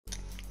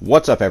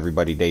What's up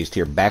everybody, Dazed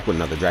here, back with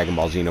another Dragon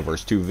Ball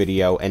Xenoverse 2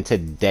 video, and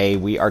today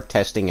we are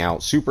testing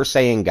out Super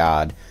Saiyan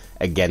God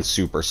against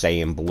Super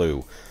Saiyan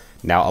Blue.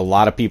 Now, a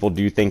lot of people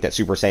do think that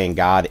Super Saiyan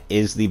God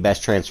is the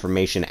best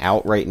transformation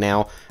out right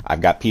now. I've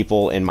got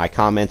people in my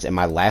comments in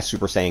my last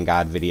Super Saiyan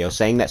God video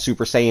saying that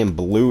Super Saiyan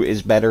Blue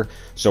is better,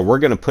 so we're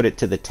going to put it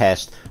to the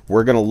test.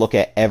 We're going to look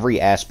at every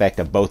aspect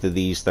of both of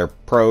these, their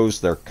pros,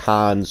 their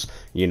cons,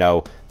 you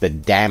know, the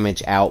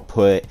damage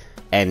output,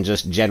 and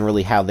just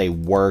generally how they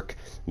work.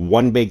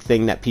 One big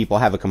thing that people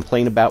have a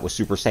complaint about with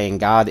Super Saiyan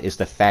God is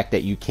the fact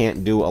that you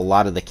can't do a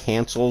lot of the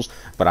cancels,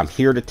 but I'm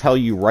here to tell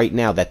you right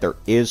now that there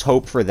is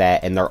hope for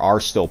that, and there are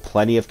still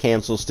plenty of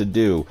cancels to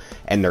do,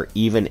 and there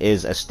even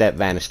is a step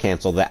vanish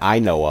cancel that I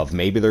know of.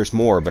 Maybe there's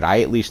more, but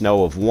I at least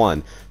know of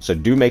one, so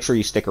do make sure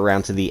you stick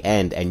around to the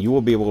end, and you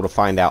will be able to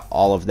find out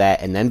all of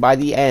that, and then by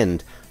the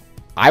end,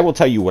 I will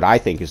tell you what I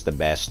think is the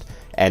best,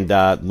 and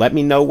let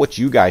me know what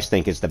you guys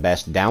think is the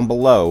best down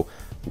below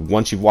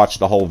once you've watched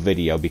the whole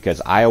video, because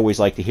I always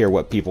like to hear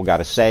what people got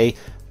to say.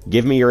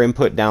 Give me your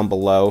input down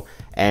below,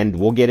 and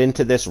we'll get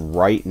into this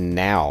right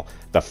now.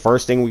 The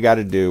first thing we got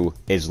to do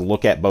is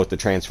look at both the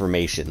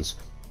transformations.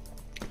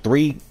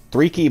 Three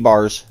key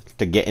bars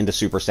to get into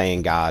Super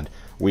Saiyan God.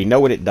 We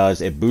know what it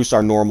does. It boosts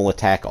our normal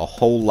attack a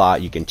whole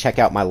lot. You can check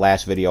out my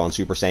last video on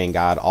Super Saiyan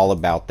God all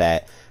about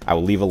that. I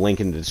will leave a link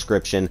in the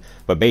description.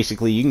 But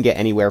basically, you can get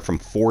anywhere from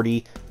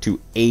 40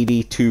 to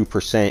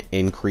 82%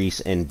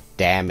 increase in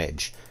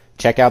damage.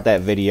 Check out that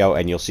video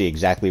and you'll see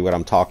exactly what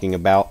I'm talking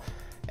about.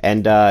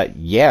 And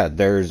yeah,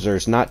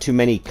 there's not too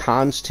many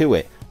cons to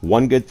it.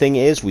 One good thing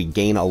is we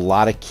gain a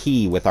lot of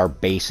ki with our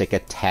basic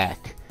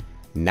attack.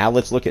 Now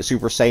let's look at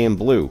Super Saiyan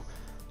Blue.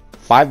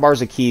 5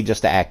 bars of ki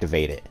just to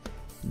activate it.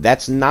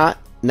 That's not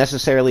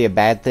necessarily a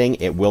bad thing.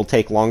 It will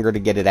take longer to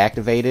get it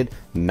activated.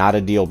 Not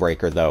a deal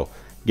breaker though.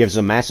 Gives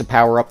a massive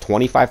power up,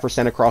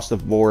 25% across the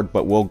board,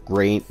 but will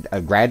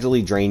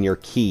gradually drain your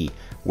ki,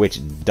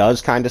 which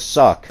does kind of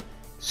suck.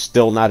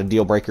 Still not a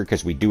deal breaker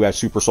because we do have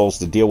Super Souls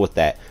to deal with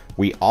that.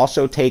 We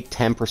also take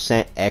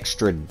 10%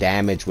 extra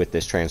damage with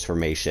this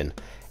transformation.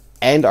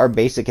 And our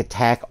basic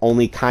attack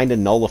only kind of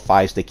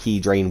nullifies the ki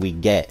drain we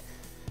get.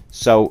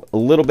 So a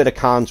little bit of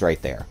cons right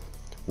there.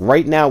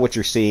 Right now what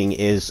you're seeing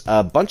is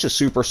a bunch of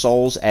Super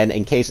Souls, and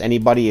in case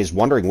anybody is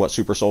wondering what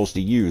Super Souls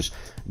to use,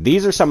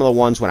 these are some of the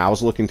ones when I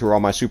was looking through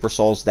all my Super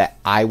Souls that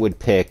I would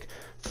pick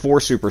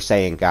for Super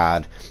Saiyan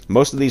God.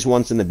 Most of these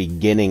ones in the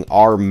beginning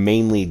are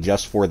mainly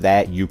just for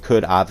that. You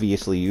could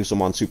obviously use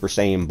them on Super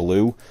Saiyan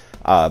Blue,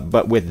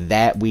 but with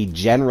that, we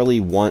generally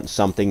want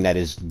something that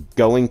is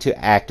going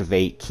to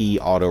activate ki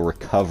auto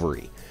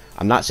recovery.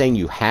 I'm not saying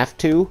you have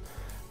to,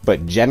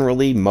 but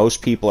generally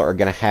most people are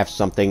going to have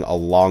something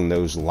along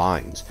those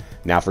lines.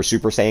 Now for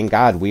Super Saiyan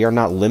God, we are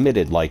not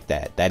limited like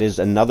that. That is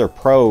another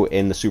pro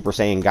in the Super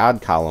Saiyan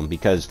God column,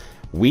 because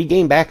we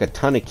gain back a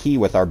ton of ki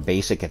with our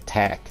basic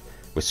attack.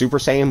 With Super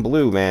Saiyan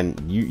Blue, man,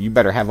 you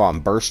better have on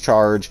Burst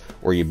Charge,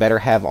 or you better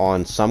have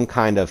on some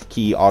kind of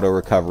ki auto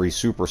recovery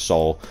Super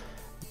Soul.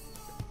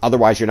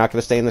 Otherwise, you're not going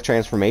to stay in the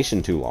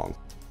transformation too long.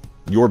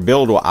 Your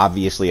build will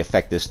obviously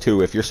affect this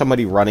too. If you're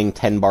somebody running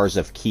 10 bars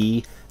of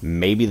ki,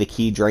 maybe the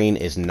ki drain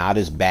is not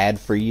as bad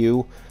for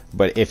you.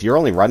 But if you're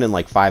only running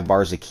like 5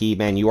 bars of ki,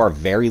 man, you are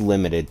very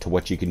limited to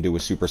what you can do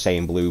with Super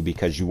Saiyan Blue,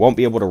 because you won't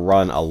be able to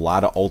run a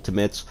lot of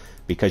ultimates,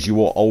 because you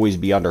will always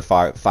be under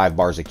 5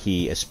 bars of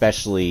ki,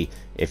 especially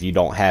if you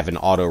don't have an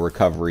auto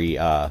recovery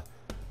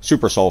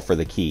Super Soul for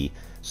the ki.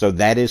 So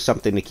that is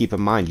something to keep in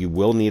mind. You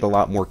will need a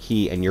lot more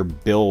ki, and your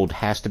build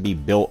has to be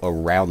built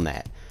around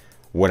that.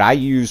 What I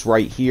use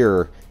right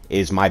here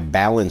is my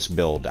balance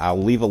build.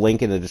 I'll leave a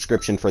link in the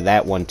description for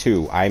that one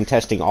too. I am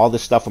testing all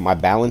this stuff on my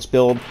balance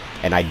build,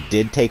 and I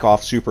did take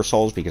off Super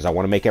Souls because I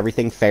want to make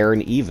everything fair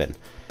and even.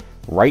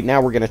 Right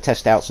now we're going to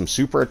test out some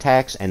super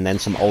attacks and then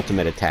some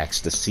ultimate attacks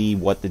to see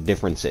what the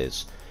difference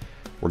is.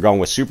 We're going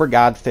with Super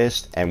God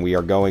Fist, and we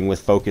are going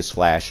with Focus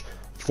Flash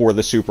for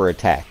the super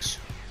attacks.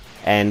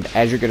 And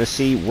as you're going to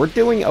see, we're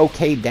doing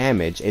okay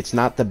damage. It's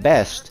not the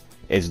best.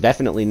 It's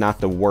definitely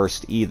not the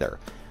worst either.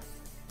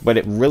 But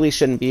it really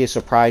shouldn't be a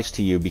surprise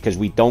to you, because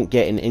we don't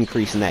get an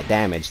increase in that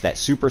damage. That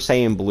Super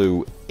Saiyan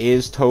Blue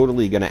is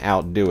totally going to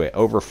outdo it.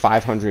 Over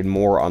 500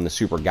 more on the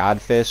Super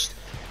God Fist.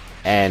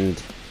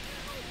 And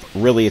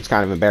really, it's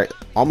kind of embarrassing.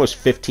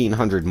 Almost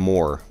 1,500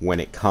 more when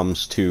it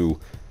comes to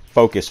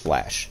Focus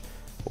Flash.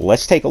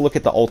 Let's take a look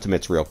at the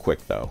ultimates real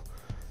quick, though.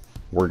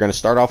 We're going to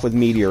start off with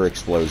Meteor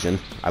Explosion.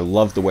 I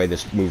love the way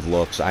this move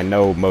looks. I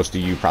know most of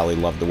you probably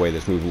love the way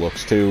this move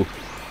looks, too.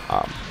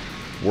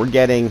 We're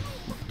getting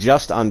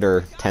just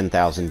under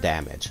 10,000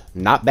 damage.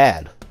 Not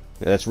bad.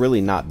 That's really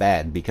not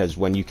bad, because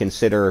when you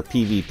consider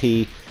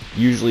PvP,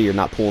 usually you're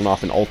not pulling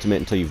off an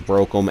ultimate until you've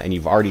broke them, and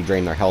you've already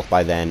drained their health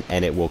by then,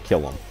 and it will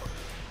kill them.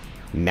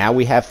 Now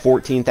we have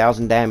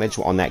 14,000 damage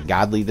on that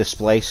Godly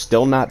Display.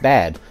 Still not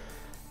bad,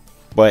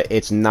 but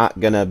it's not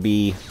going to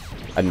be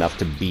enough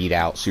to beat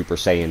out Super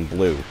Saiyan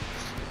Blue.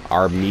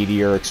 Our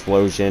Meteor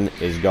Explosion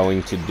is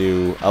going to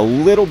do a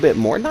little bit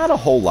more, not a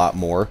whole lot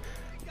more,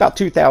 about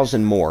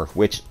 2,000 more,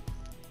 which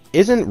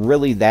isn't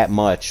really that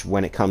much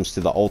when it comes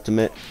to the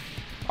ultimate.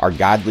 Our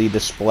godly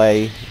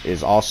display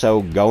is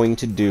also going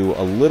to do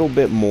a little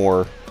bit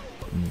more,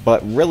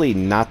 but really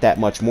not that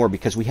much more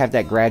because we have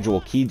that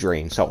gradual key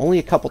drain. So only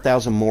a couple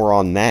thousand more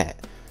on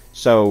that.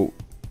 So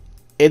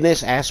in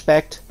this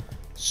aspect,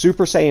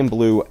 Super Saiyan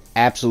Blue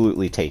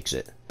absolutely takes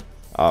it.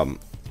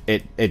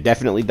 It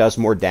definitely does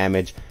more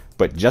damage,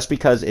 but just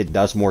because it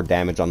does more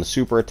damage on the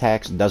super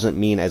attacks doesn't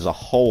mean as a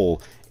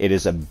whole it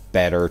is a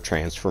better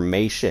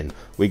transformation.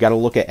 We got to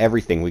look at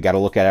everything. We got to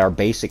look at our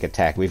basic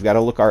attack. We've got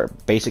to look at our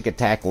basic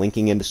attack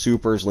linking into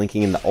supers,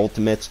 linking into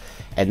ultimates,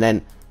 and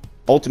then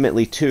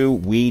ultimately too,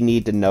 we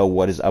need to know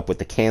what is up with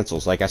the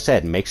cancels. Like I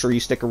said, make sure you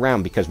stick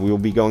around because we will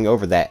be going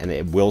over that, and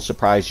it will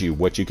surprise you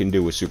what you can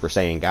do with Super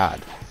Saiyan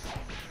God.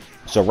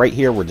 So right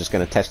here, we're just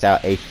going to test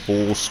out a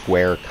full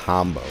square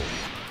combo.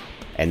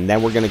 And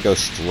then we're going to go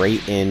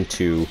straight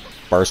into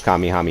Burst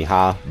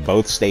Kamehameha,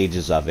 both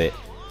stages of it,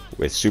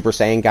 with Super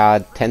Saiyan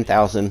God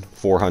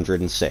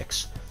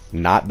 10,406.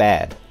 Not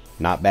bad.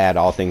 Not bad,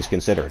 all things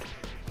considered.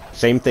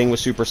 Same thing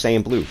with Super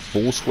Saiyan Blue,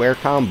 full square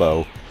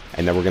combo,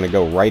 and then we're going to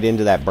go right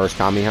into that Burst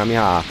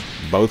Kamehameha,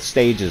 both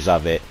stages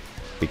of it,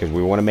 because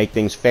we want to make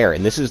things fair.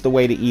 And this is the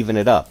way to even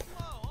it up.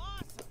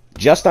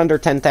 Just under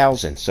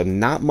 10,000, so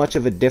not much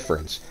of a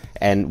difference.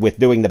 And with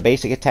doing the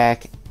basic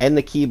attack and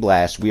the Ki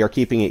Blast, we are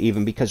keeping it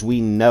even because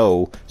we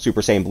know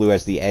Super Saiyan Blue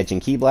has the edge in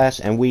Ki Blast,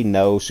 and we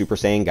know Super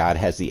Saiyan God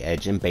has the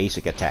edge in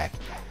basic attack.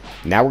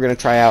 Now we're going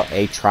to try out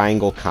a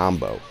triangle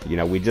combo. You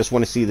know, we just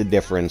want to see the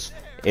difference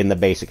in the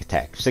basic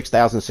attack.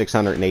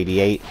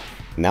 6,688.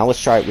 Now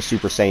let's try it with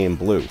Super Saiyan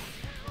Blue.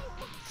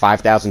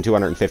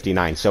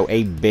 5,259. So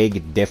a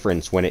big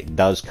difference when it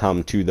does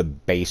come to the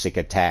basic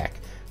attack.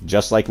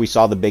 Just like we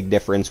saw the big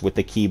difference with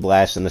the Ki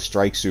Blast and the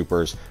Strike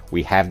Supers,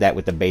 we have that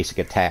with the basic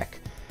attack.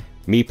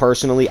 Me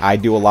personally, I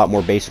do a lot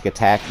more basic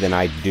attack than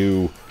I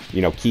do,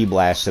 you know, Ki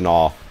Blasts and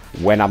all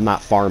when I'm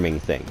not farming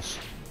things.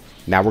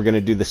 Now we're going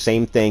to do the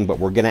same thing, but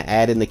we're going to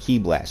add in the Ki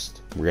Blast.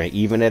 We're going to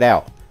even it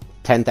out.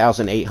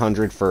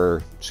 10,800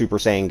 for Super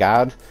Saiyan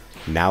God.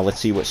 Now let's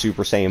see what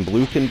Super Saiyan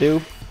Blue can do.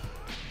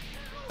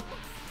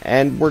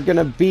 And we're going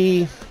to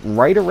be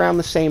right around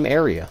the same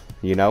area,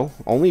 you know,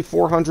 only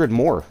 400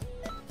 more.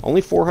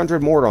 Only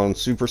 400 more on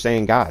Super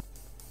Saiyan God.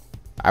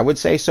 I would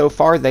say so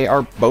far they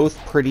are both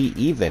pretty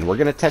even. We're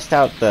going to test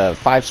out the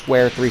 5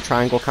 square, 3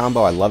 triangle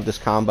combo. I love this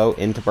combo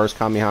into Burst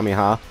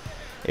Kamehameha.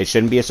 It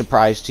shouldn't be a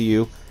surprise to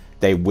you.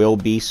 They will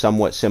be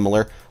somewhat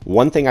similar.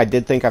 One thing I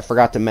did think I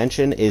forgot to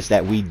mention is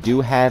that we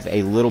do have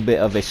a little bit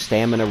of a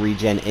stamina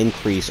regen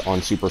increase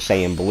on Super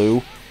Saiyan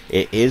Blue.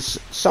 It is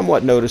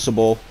somewhat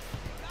noticeable,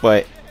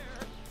 but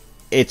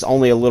it's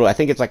only a little, I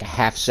think it's like a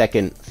half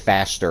second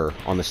faster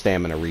on the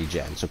stamina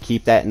regen, so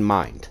keep that in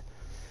mind.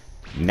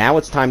 Now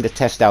it's time to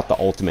test out the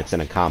ultimates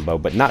in a combo,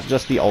 but not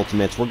just the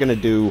ultimates. We're going to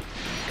do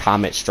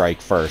Comet Strike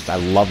first. I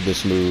love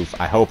this move.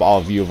 I hope all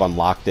of you have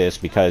unlocked this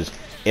because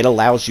it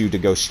allows you to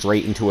go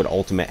straight into an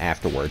ultimate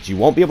afterwards. You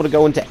won't be able to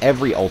go into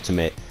every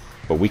ultimate,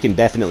 but we can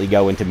definitely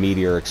go into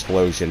Meteor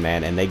Explosion,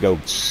 man, and they go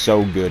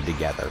so good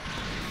together.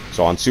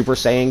 So on Super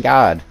Saiyan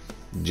God,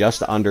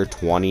 just under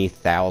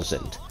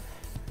 20,000.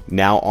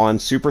 Now on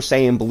Super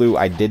Saiyan Blue,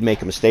 I did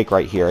make a mistake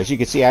right here. As you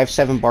can see, I have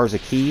 7 bars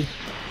of Ki,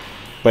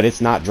 but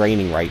it's not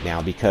draining right now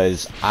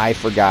because I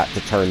forgot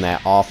to turn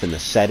that off in the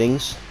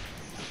settings.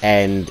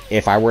 And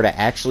if I were to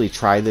actually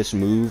try this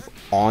move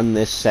on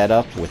this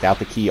setup without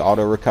the Ki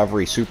Auto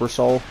Recovery Super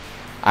Soul,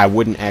 I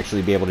wouldn't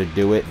actually be able to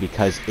do it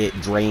because it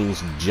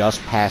drains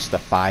just past the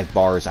 5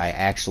 bars I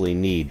actually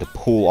need to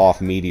pull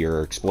off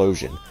Meteor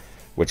Explosion,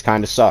 which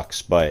kind of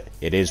sucks, but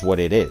it is what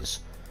it is.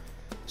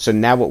 So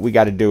now what we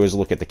got to do is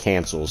look at the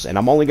cancels, and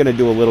I'm only going to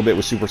do a little bit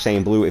with Super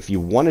Saiyan Blue. If you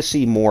want to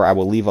see more, I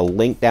will leave a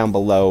link down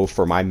below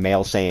for my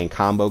Male Saiyan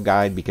combo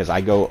guide because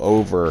I go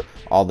over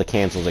all the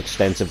cancels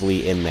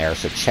extensively in there,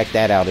 so check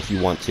that out if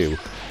you want to.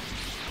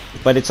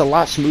 But it's a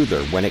lot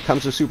smoother. When it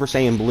comes to Super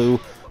Saiyan Blue,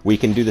 we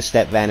can do the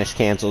Step Vanish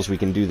cancels, we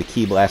can do the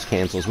Ki Blast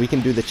cancels, we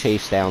can do the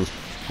Chase Downs.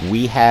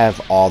 We have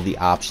all the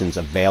options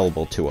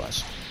available to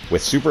us.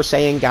 With Super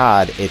Saiyan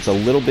God, it's a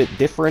little bit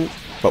different,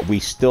 but we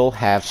still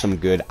have some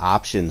good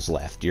options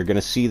left. You're going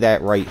to see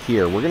that right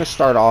here. We're going to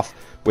start off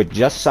with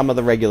just some of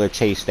the regular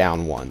Chase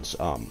Down ones,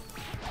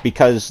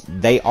 because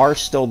they are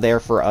still there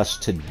for us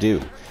to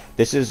do.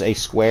 This is a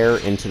square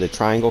into the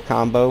triangle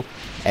combo,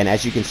 and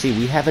as you can see,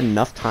 we have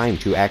enough time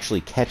to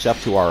actually catch up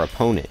to our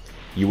opponent.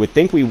 You would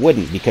think we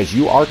wouldn't, because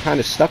you are kind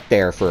of stuck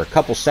there for a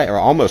couple seconds, or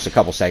almost a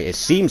couple seconds. It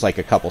seems like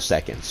a couple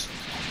seconds.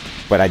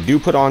 But I do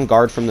put on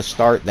guard from the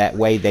start, that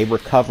way they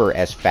recover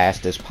as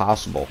fast as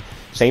possible.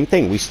 Same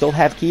thing, we still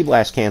have Ki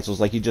Blast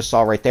cancels like you just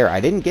saw right there. I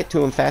didn't get to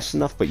them fast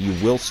enough, but you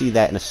will see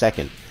that in a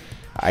second.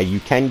 You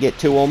can get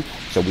to them,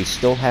 so we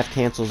still have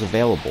cancels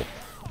available.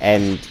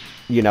 And,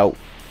 you know,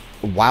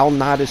 while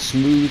not as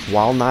smooth,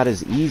 while not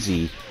as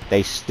easy,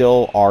 they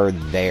still are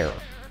there.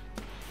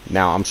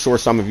 Now, I'm sure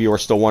some of you are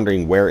still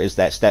wondering where is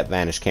that Step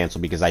Vanish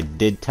cancel, because I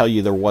did tell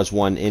you there was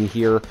one in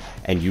here,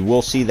 and you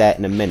will see that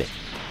in a minute.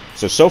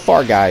 So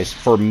far, guys,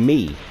 for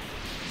me,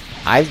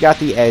 I've got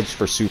the edge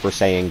for Super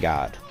Saiyan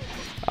God.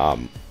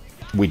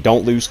 We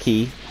don't lose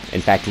ki.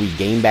 In fact, we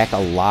gain back a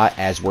lot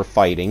as we're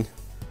fighting.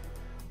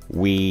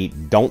 We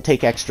don't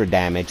take extra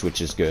damage,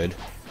 which is good.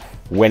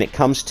 When it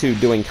comes to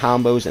doing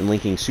combos and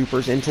linking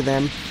supers into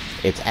them,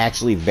 it's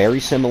actually very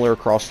similar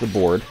across the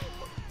board.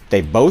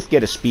 They both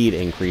get a speed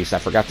increase. I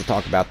forgot to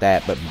talk about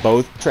that, but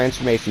both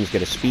transformations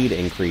get a speed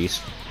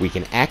increase. We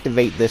can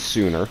activate this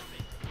sooner.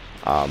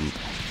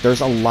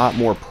 There's a lot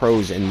more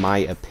pros in my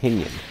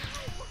opinion.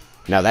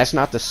 Now, that's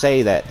not to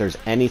say that there's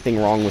anything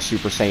wrong with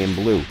Super Saiyan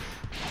Blue.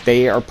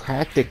 They are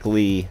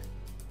practically,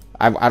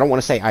 I don't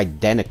want to say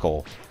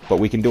identical, but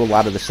we can do a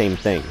lot of the same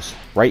things.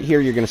 Right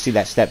here, you're going to see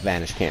that step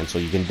vanish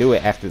cancel. You can do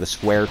it after the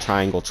square,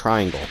 triangle,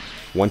 triangle.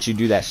 Once you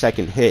do that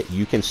second hit,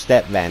 you can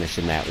step vanish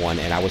in that one,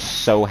 and I was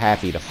so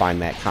happy to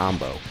find that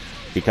combo,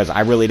 because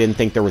I really didn't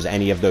think there was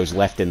any of those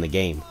left in the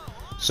game.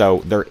 So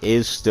there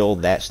is still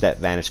that step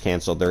vanish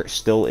cancel. There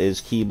still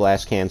is ki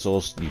blast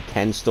cancels. You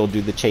can still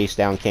do the chase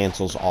down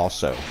cancels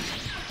also.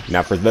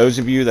 Now, for those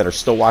of you that are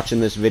still watching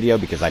this video,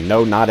 because I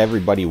know not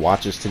everybody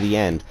watches to the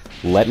end,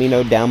 let me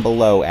know down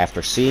below,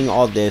 after seeing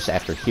all this,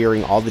 after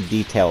hearing all the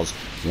details,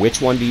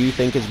 which one do you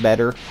think is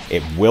better?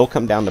 It will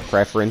come down to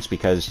preference,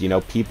 because, you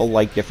know, people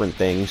like different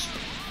things.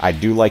 I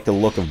do like the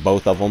look of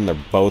both of them. They're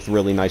both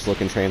really nice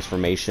looking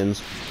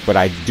transformations, but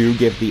I do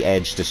give the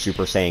edge to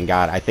Super Saiyan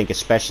God. I think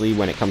especially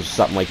when it comes to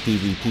something like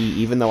PvP,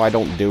 even though I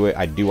don't do it,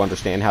 I do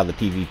understand how the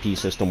PvP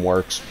system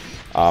works.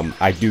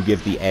 I do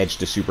give the edge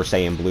to Super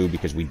Saiyan Blue,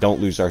 because we don't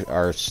lose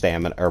our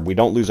stamina, or we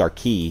don't lose our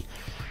ki,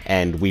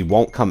 and we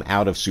won't come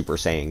out of Super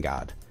Saiyan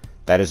God.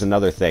 That is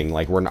another thing.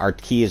 Like, our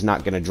ki is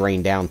not going to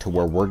drain down to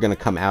where we're going to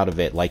come out of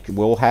it, like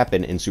will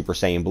happen in Super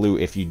Saiyan Blue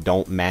if you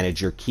don't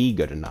manage your ki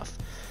good enough.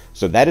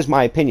 So that is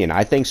my opinion.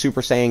 I think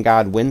Super Saiyan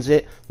God wins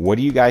it. What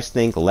do you guys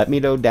think? Let me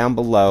know down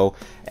below.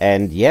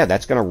 And yeah,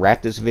 that's going to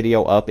wrap this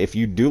video up. If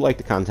you do like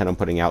the content I'm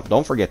putting out,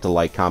 don't forget to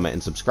like, comment,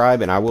 and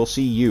subscribe, and I will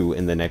see you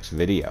in the next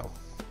video.